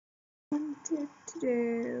wanted to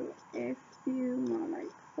do a few more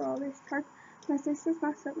like fall this time. My sister's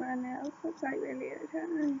messed up my nails, so it's like really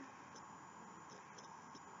irritating.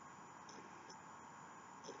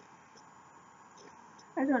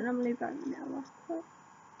 I don't normally burn my nail off, but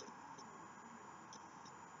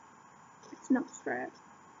it's not straight.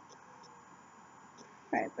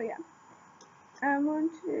 Right, but yeah. I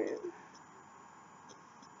want to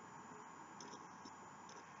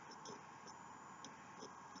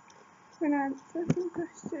I'm gonna answer some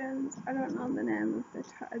questions. I don't know the name of the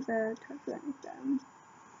tag or anything,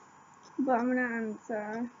 but I'm gonna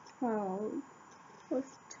answer 12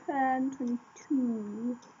 plus 10,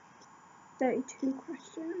 22, 32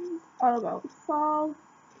 questions, all about fall.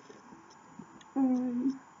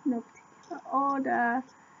 No particular order.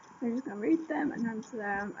 I'm just gonna read them and answer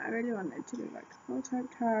them. I really wanted to do like a full type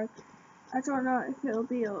tag. I don't know if it'll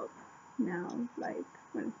be up now, like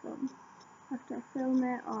when I film. After I film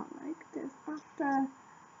it, or like days after.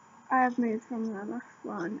 I have moved from the last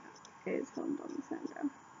one. It is filmed on the same day.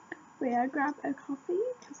 But yeah, grab a coffee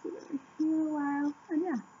because we're going to be here a while, and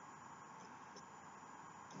yeah.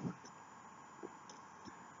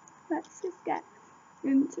 Let's just get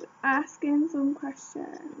into asking some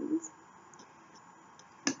questions.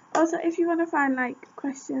 Also, if you want to find like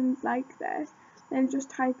questions like this, then just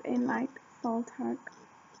type in like fall tag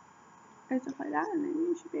and stuff like that, and then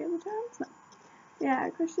you should be able to answer. Yeah,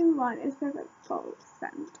 question 1 is favourite fall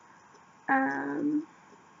scent.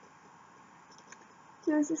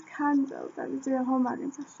 There was this candle that was doing a home bag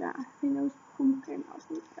in Sasha. I think it was pumpkin or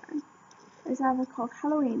something. It's either called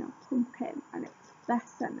Halloween or pumpkin, and it's the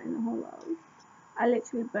best scent in the whole world. I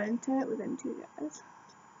literally burnt it within 2 days.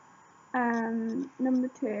 Number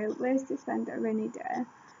 2, ways to spend a rainy day.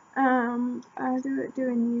 I do it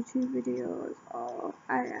doing YouTube videos, or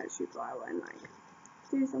I actually go out and like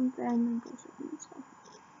do something and go shopping and stuff.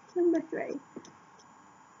 Number 3,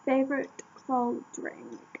 favourite fall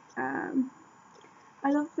drink. I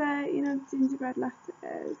love the gingerbread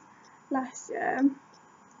lattes. Last year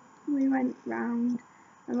we went round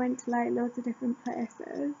and went to like loads of different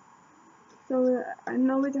places. So I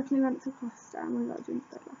know we definitely went to Costa and we got a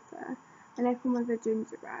gingerbread latte, and they come with a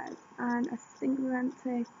gingerbread, and I think we went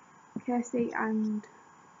to KFC and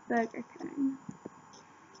Burger King.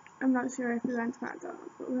 I'm not sure if we went to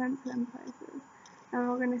McDonald's, but we went to them places, and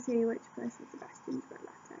we're going to see which place was the best gingerbread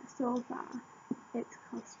latte. So far, it's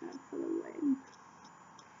Costa for the win.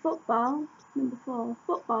 Football, number 4.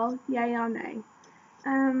 Football, yay or nay?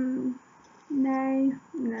 Nay,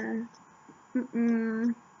 no.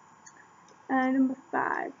 Number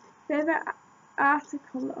 5. Favourite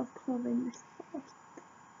article of clothing this fall?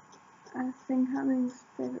 I think that means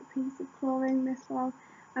favourite piece of clothing this fall.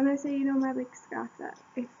 I'm going to say, my big scarf that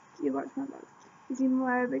if you watch my vlogs, you see me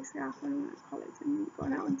wear a big scarf when I'm at college and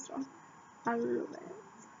going out and stuff. I love it.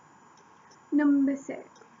 Number 6.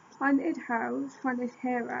 Haunted house, haunted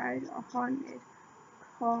hayride, or haunted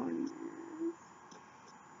corners?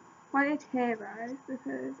 Haunted hayride,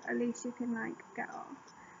 because at least you can like get off.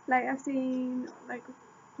 Like I've seen like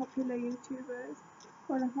popular YouTubers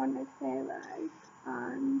go on a haunted hayride,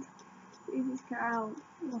 and it's easy to get out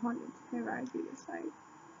of a haunted hayride. You just like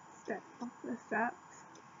step off the steps,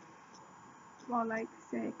 or like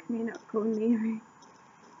say, can you not go near me?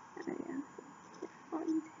 Yeah,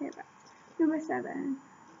 haunted hayride. Number 7.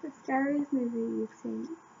 The scariest movie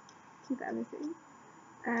you've ever seen.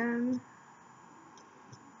 I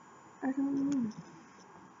don't know.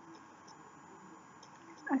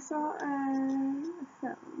 I saw a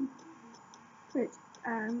film which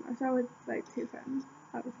I saw with like 2 friends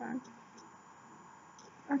at the time.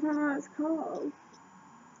 I don't know what it's called.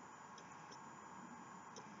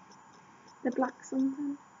 The Black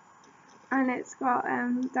something. And it's got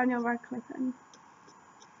Daniel Radcliffe in.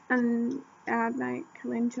 And it had like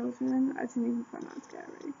killing children. I didn't even find that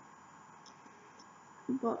scary.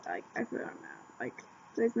 But like everyone now, like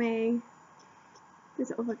there's me,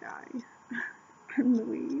 this other guy, and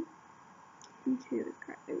Louise. And she was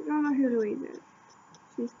crazy. If you don't know who Louise is,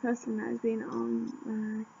 she's a person that has been on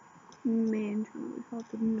my main channel before,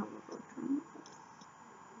 but not my vlog channel.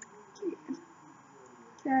 Yeah.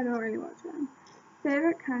 So I don't really watch them.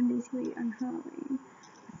 Favourite candy to eat on Halloween?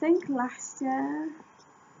 I think last year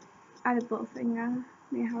I had a Butterfinger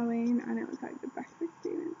near Halloween, and it was like the best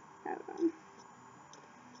experience ever.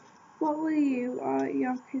 What will you or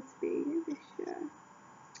your kids be this year?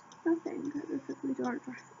 Nothing, because we don't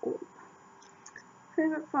dress up.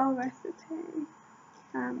 Favourite fall recipe?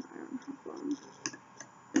 I don't have one.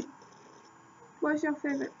 What's your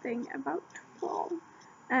favourite thing about fall?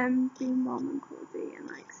 Being warm and cozy and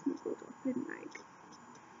like snuggled up in like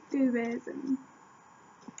duvets and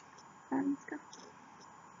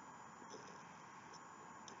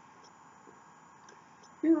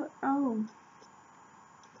Oh,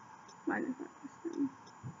 minus that question.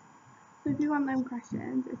 So if you want them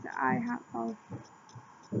questions, it's the iHatFall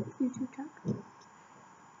YouTube tag.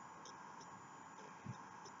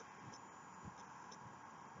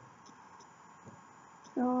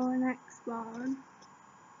 So next one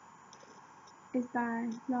is by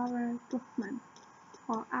Laura Buckman,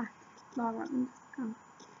 or at Laura_Buckman.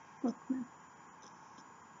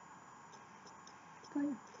 So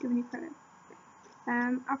yeah, giving you credit.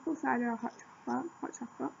 Apple cider or hot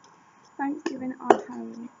chocolate, Thanksgiving or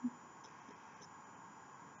Halloween.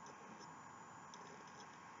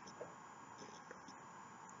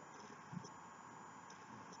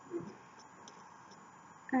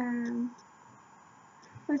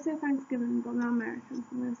 Let's say Thanksgiving, but I'm not American, so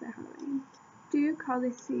I'm going to say Halloween. Do you call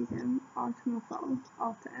this season autumn or fall?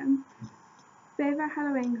 Autumn. Favourite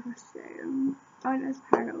Halloween costume? I went as a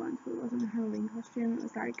pirate once, but it wasn't a Halloween costume. It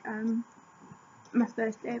was like my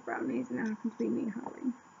first day of brownies, and it happened to be me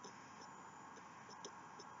Halloween.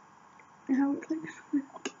 I haven't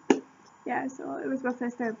clicked. Yeah, so it was my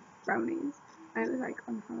first day of brownies, and it was like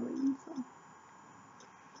on Halloween, so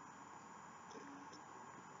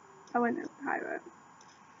I went as a pirate.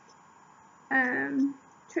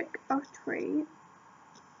 Trick or treat.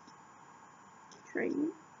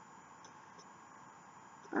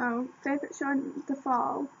 Oh, favourite show in the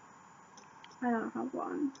fall? I don't have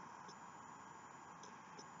one.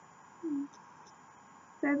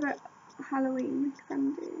 Favourite Halloween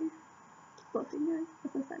candy? Butterfingers,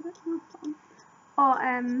 as I said, that's not fun. Or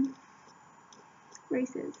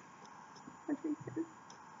Reese's. Reese's.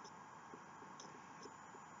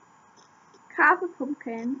 Carve a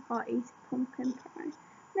pumpkin or eat a pumpkin pie.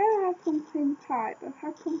 Never had pumpkin pie, but I've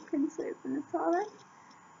had pumpkin soup and it's alright.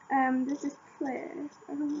 There's this place,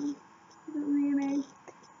 I don't know, it doesn't really,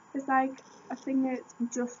 it's like a thing that's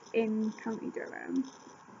just in County Durham.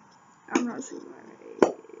 I'm not sure where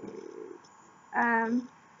it is.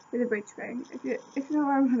 With a bridge thing. If you know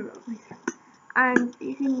where I'm going to go, and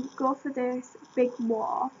you can go for this big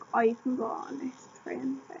walk, or you can go on this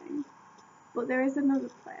train thing. But there is another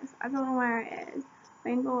place. I don't know where it is.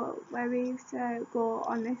 We can go where we used to go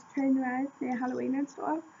on this train ride near Halloween and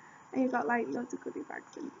stuff. And you got like loads of goodie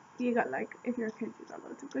bags, and you got like, if you're a kid, you got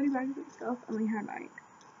loads of goodie bags and stuff. And we had like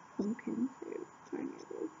pumpkin soup.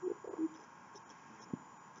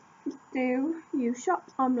 Do you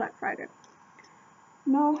shop on Black Friday?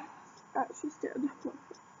 No, actually still don't.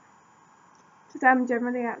 Because I'm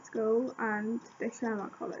generally at school and this year I'm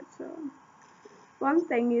at college, so. One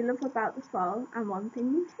thing you love about the fall and one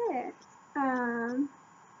thing you hate. I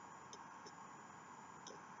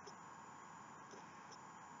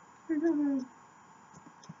don't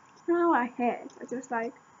know what I hate. I just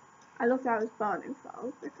like, I love that I was born in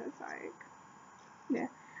fall because like, yeah.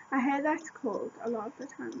 I hate that it's cold a lot of the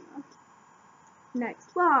time though.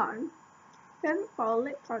 Next one. Favourite fall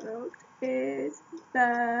lip product is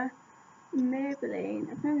the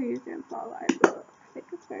Maybelline. I've never used it in fall life, but I think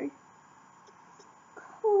it's very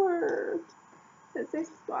cool. So it's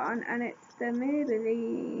this one, and it's the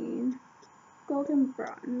Maybelline Golden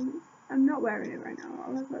Bronze. I'm not wearing it right now, I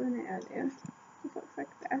was wearing it earlier. It just looks like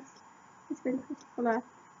this. It's really pretty colour.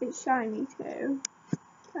 It's shiny too.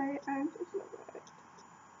 So I just love it.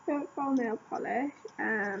 Favourite fall nail polish.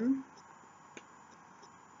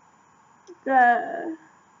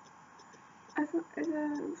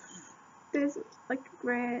 There's like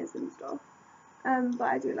greys and stuff. But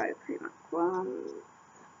I do like pretty much ones.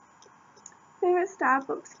 Favourite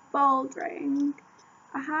Starbucks fall drink.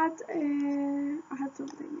 I had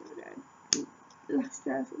something the other day, last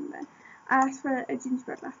year or something. I asked for a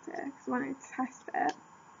gingerbread latte because I wanted to test it,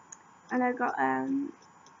 and I got a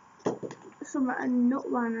nut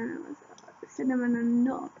one, and it was cinnamon and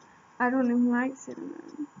nut. I don't even like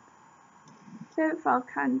cinnamon. Favourite fall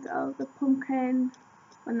candle, the pumpkin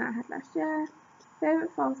one that I had last year.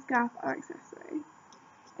 Favourite fall scarf or accessory.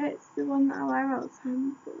 It's the one that I wear all the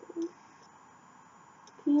time.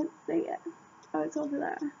 Can't see it. Oh, it's over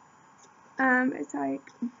there. It's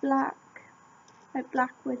like black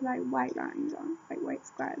with like white lines on, like white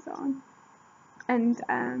squares on, and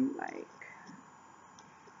like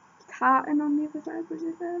tartan on the other side. Would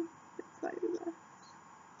you say? It's like this.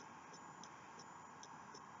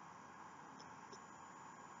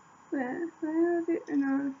 Where is it?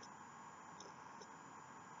 No.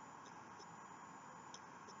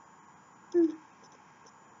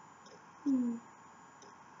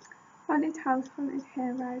 Haunted house, haunted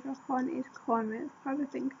hayride, or haunted corners. How do I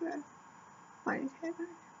think of this? Haunted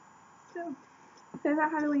hayride. So,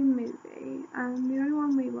 favourite Halloween movie. The only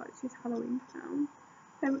one we watch is Halloween Town.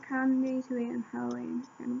 Favourite candy to eat on Halloween.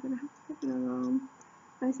 And I'm gonna have to pick another one.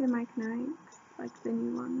 Mike Nikes, like the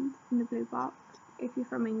new ones in the blue box. If you're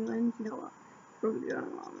from England, you know what, probably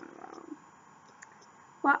don't know what I'm about.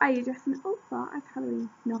 What are you dressing up for as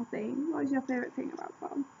Halloween? Nothing. What was your favourite thing about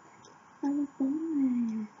prom? I was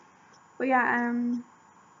born there. But yeah,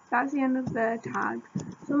 that's the end of the tag.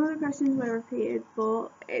 Some of the questions were repeated,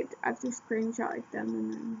 but I've just screenshotted them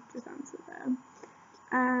and then just answered them.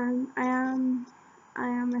 I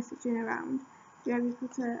am messaging around. You are able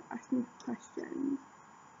to ask me questions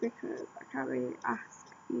because I can't really ask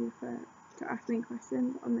you to ask me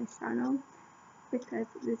questions on this channel because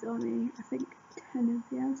there's only I think 10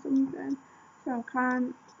 of you or something. So I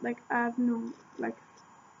can't I have no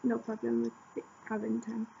problem with having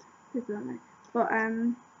 10 people on it. But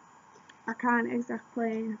I can't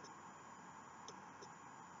exactly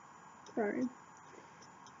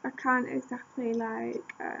I can't exactly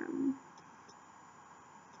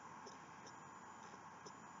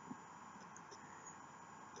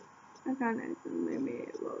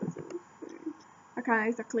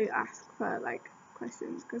ask for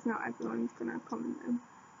questions because not everyone's gonna comment them.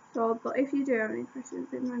 So, but if you do have any questions,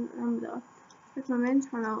 then remember check my main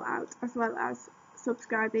channel out, as well as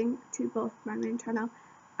subscribing to both my main channel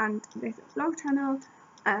and this vlog channel.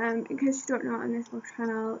 In case you don't know, on this vlog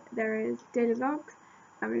channel there is daily vlogs.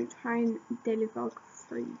 I'm going to try and daily vlog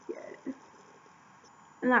for a year,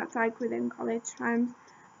 and that's within college times.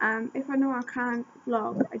 If I know I can't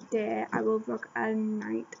vlog a day, I will vlog a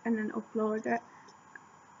night and then upload it,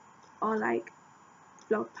 or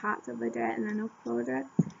vlog parts of the day and then upload it,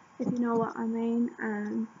 if you know what I mean.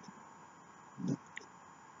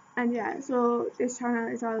 And yeah, so this channel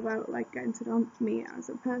is all about getting to know me as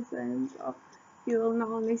a person. So you will not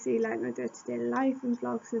only see my day-to-day life and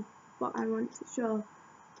vlogs of what I want to show,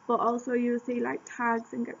 but also you'll see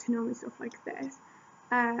tags and get to know me, stuff like this,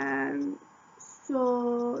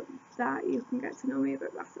 so that you can get to know me a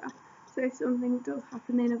bit better. So if something does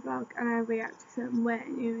happen in a vlog and I react a certain way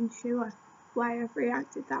and you're unsure why I've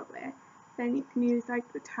reacted that way, then you can use the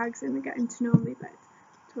tags in the getting to know me bit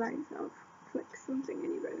to sort of click something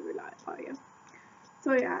and you really like, oh yeah.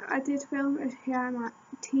 So yeah, I did film a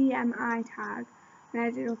TMI tag and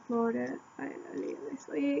I did upload it earlier this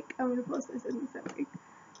week. I'm going to post this in the same week.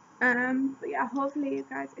 But yeah, hopefully you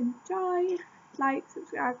guys enjoy.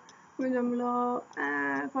 Subscribe, comment down below,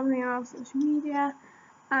 follow me on social media,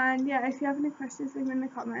 and yeah, if you have any questions, leave them in the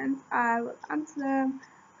comments. I will answer them,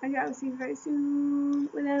 and yeah, I'll see you very soon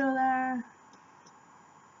with another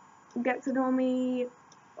get to know me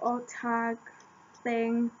or tag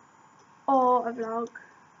thing or a vlog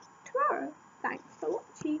tomorrow. Thanks for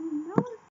watching. Bye.